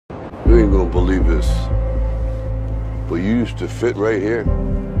You ain't gonna believe this, but you used to fit right here.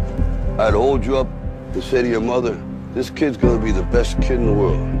 I'd hold you up and say to your mother, this kid's gonna be the best kid in the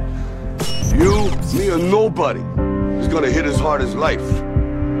world. You, me, or nobody is gonna hit as hard as life.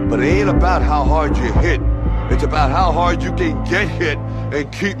 But it ain't about how hard you hit. It's about how hard you can get hit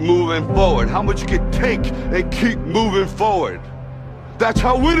and keep moving forward. How much you can take and keep moving forward. That's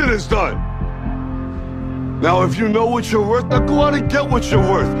how winning is done. Now, if you know what you're worth, now go out and get what you're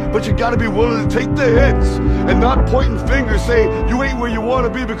worth. But you gotta be willing to take the hits and not pointing fingers saying you ain't where you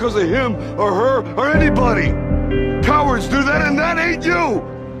wanna be because of him or her or anybody. Cowards do that, and that ain't you.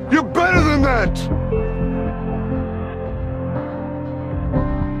 You're better than that.